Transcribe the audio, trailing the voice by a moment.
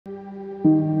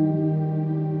In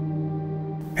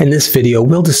this video,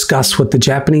 we'll discuss what the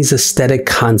Japanese aesthetic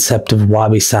concept of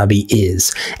wabi-sabi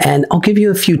is, and I'll give you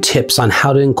a few tips on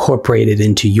how to incorporate it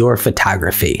into your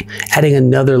photography, adding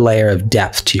another layer of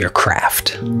depth to your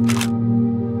craft.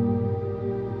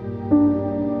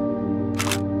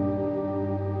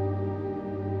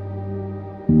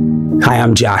 Hi,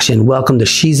 I'm Josh, and welcome to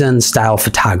Shizen Style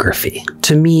Photography.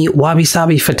 To me,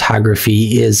 wabi-sabi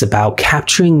photography is about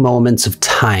capturing moments of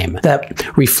time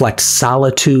that reflect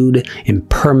solitude,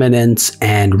 impermanence,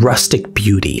 and rustic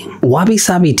beauty.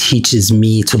 Wabi-sabi teaches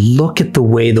me to look at the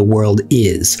way the world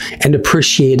is and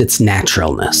appreciate its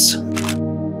naturalness.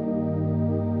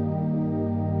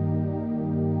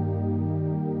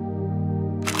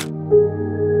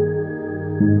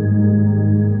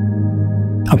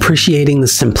 Appreciating the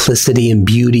simplicity and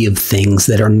beauty of things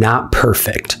that are not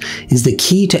perfect is the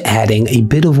key to adding a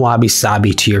bit of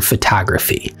wabi-sabi to your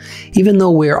photography, even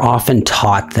though we're often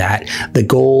taught that the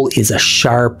goal is a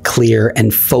sharp, clear,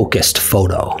 and focused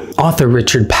photo. Author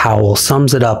Richard Powell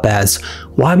sums it up as,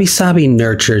 wabi-sabi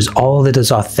nurtures all that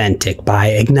is authentic by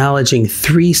acknowledging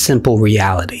three simple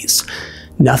realities.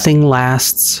 Nothing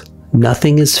lasts,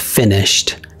 nothing is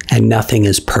finished, and nothing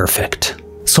is perfect.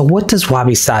 So what does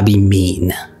wabi-sabi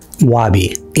mean?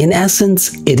 Wabi. In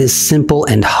essence, it is simple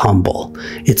and humble.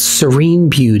 It's serene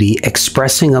beauty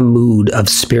expressing a mood of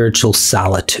spiritual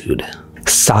solitude.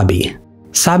 Sabi.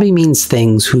 Sabi means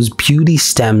things whose beauty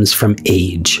stems from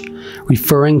age,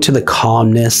 referring to the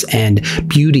calmness and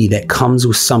beauty that comes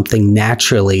with something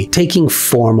naturally taking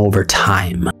form over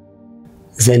time.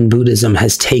 Zen Buddhism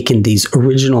has taken these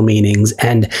original meanings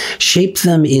and shaped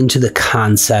them into the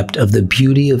concept of the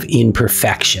beauty of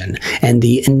imperfection and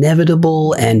the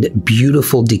inevitable and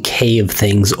beautiful decay of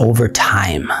things over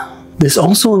time. This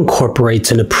also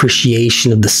incorporates an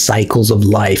appreciation of the cycles of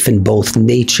life in both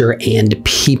nature and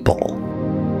people.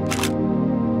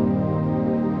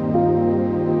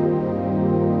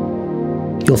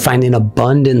 You'll find an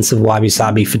abundance of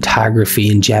wabi-sabi photography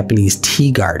in Japanese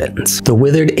tea gardens. The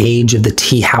withered age of the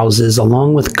tea houses,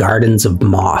 along with gardens of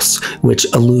moss, which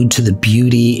allude to the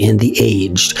beauty and the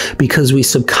aged, because we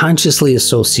subconsciously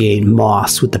associate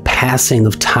moss with the passing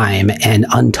of time and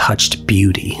untouched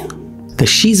beauty. The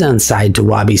Shizen side to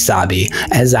wabi-sabi,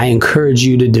 as I encourage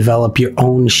you to develop your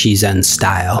own Shizen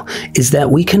style, is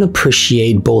that we can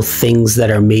appreciate both things that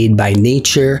are made by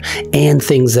nature and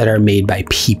things that are made by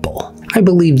people. I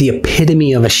believe the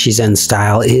epitome of a Shizen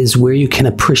style is where you can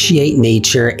appreciate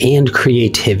nature and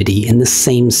creativity in the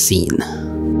same scene.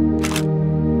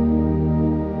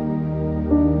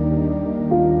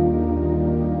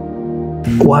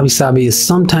 Wabi-sabi is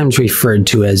sometimes referred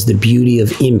to as the beauty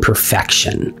of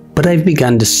imperfection, but I've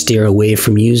begun to steer away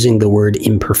from using the word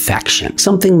imperfection.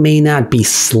 Something may not be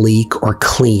sleek or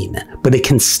clean, but it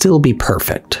can still be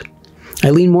perfect. I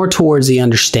lean more towards the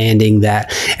understanding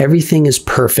that everything is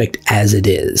perfect as it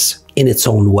is, in its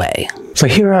own way. So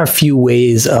here are a few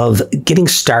ways of getting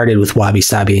started with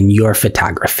wabi-sabi in your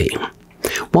photography.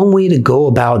 One way to go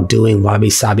about doing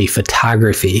wabi-sabi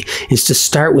photography is to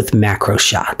start with macro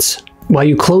shots. While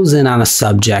you close in on a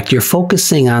subject, you're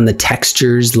focusing on the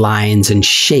textures, lines, and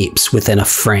shapes within a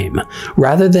frame,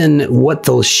 rather than what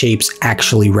those shapes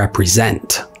actually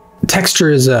represent. Texture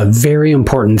is a very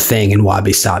important thing in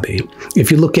wabi-sabi.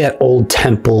 If you look at old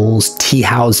temples, tea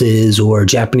houses, or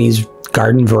Japanese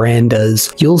garden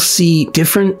verandas, you'll see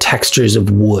different textures of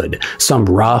wood, some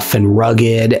rough and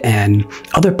rugged, and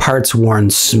other parts worn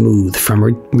smooth from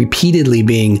repeatedly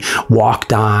being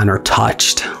walked on or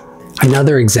touched.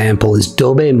 Another example is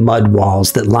dobe mud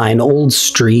walls that line old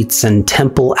streets and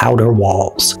temple outer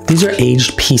walls. These are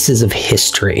aged pieces of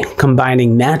history,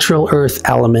 combining natural earth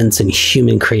elements and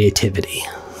human creativity.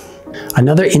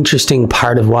 Another interesting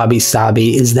part of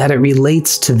wabi-sabi is that it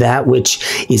relates to that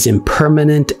which is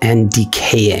impermanent and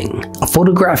decaying. A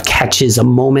photograph catches a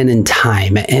moment in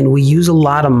time, and we use a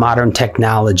lot of modern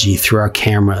technology through our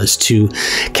cameras to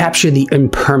capture the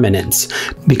impermanence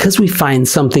because we find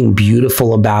something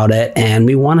beautiful about it and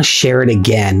we want to share it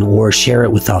again or share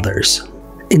it with others.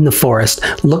 In the forest,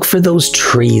 look for those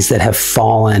trees that have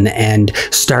fallen and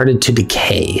started to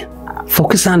decay.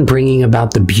 Focus on bringing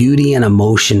about the beauty and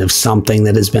emotion of something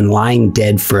that has been lying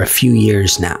dead for a few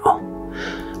years now.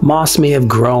 Moss may have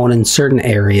grown in certain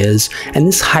areas, and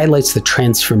this highlights the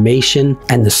transformation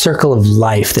and the circle of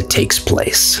life that takes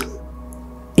place.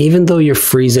 Even though you're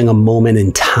freezing a moment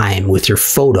in time with your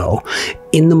photo,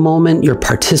 in the moment you're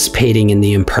participating in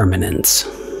the impermanence.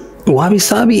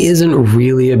 Wabi-sabi isn't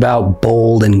really about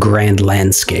bold and grand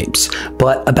landscapes,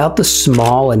 but about the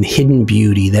small and hidden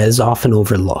beauty that is often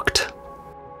overlooked.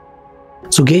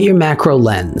 So get your macro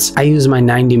lens, I use my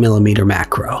 90mm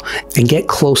macro, and get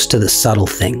close to the subtle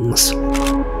things.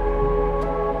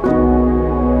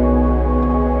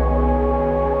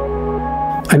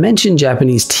 I mentioned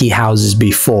Japanese tea houses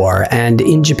before, and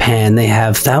in Japan they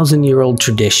have thousand-year-old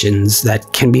traditions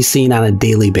that can be seen on a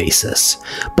daily basis.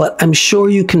 But I'm sure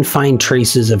you can find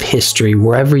traces of history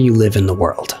wherever you live in the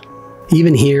world.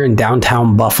 Even here in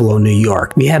downtown Buffalo, New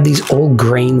York, we have these old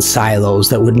grain silos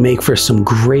that would make for some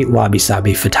great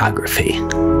wabi-sabi photography.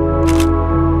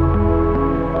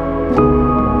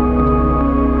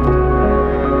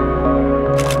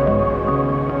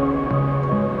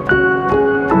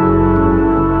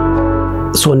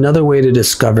 So another way to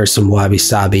discover some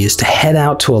wabi-sabi is to head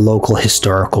out to a local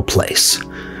historical place.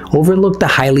 Overlook the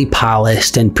highly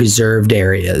polished and preserved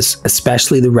areas,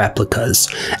 especially the replicas,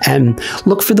 and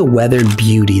look for the weathered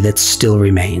beauty that still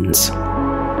remains.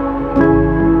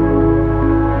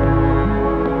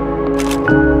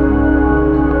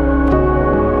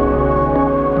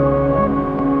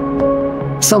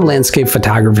 Some landscape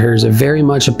photographers are very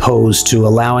much opposed to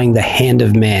allowing the hand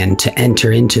of man to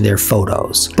enter into their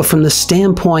photos. But from the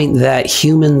standpoint that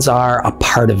humans are a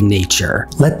part of nature,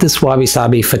 let this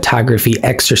wabi-sabi photography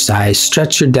exercise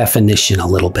stretch your definition a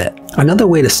little bit. Another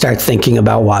way to start thinking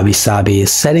about wabi-sabi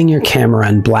is setting your camera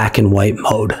on black and white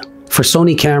mode. For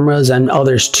Sony cameras and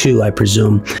others too, I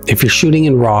presume, if you're shooting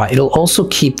in RAW, it'll also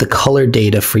keep the color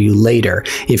data for you later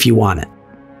if you want it.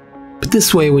 But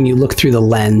this way, when you look through the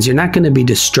lens, you're not going to be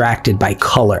distracted by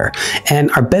color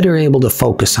and are better able to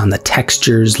focus on the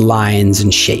textures, lines,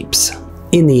 and shapes.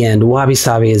 In the end,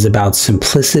 wabi-sabi is about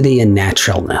simplicity and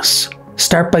naturalness.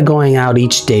 Start by going out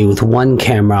each day with one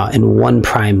camera and one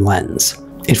prime lens.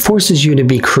 It forces you to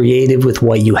be creative with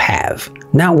what you have,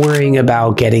 not worrying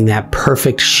about getting that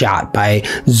perfect shot by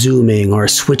zooming or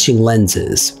switching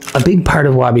lenses. A big part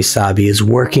of wabi-sabi is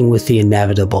working with the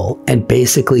inevitable and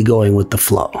basically going with the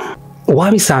flow.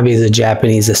 Wabi-sabi is a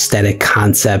Japanese aesthetic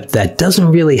concept that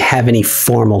doesn't really have any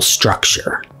formal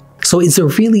structure. So is there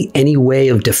really any way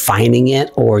of defining it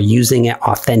or using it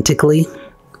authentically?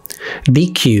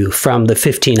 Bikyu from the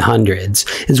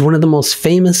 1500s is one of the most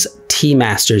famous tea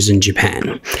masters in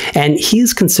Japan, and he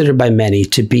is considered by many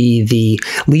to be the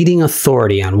leading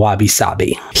authority on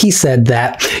wabi-sabi. He said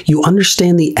that you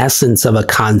understand the essence of a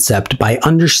concept by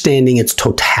understanding its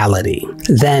totality.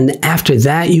 Then after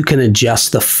that you can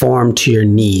adjust the form to your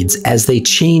needs as they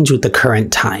change with the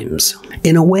current times.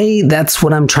 In a way, that's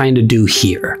what I'm trying to do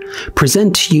here.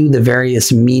 Present to you the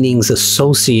various meanings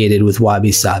associated with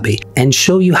wabi-sabi and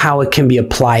show you how it can be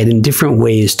applied in different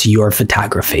ways to your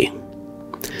photography.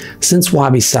 Since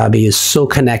wabi-sabi is so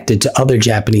connected to other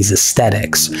Japanese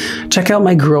aesthetics, check out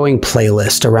my growing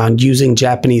playlist around using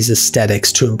Japanese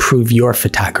aesthetics to improve your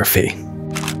photography.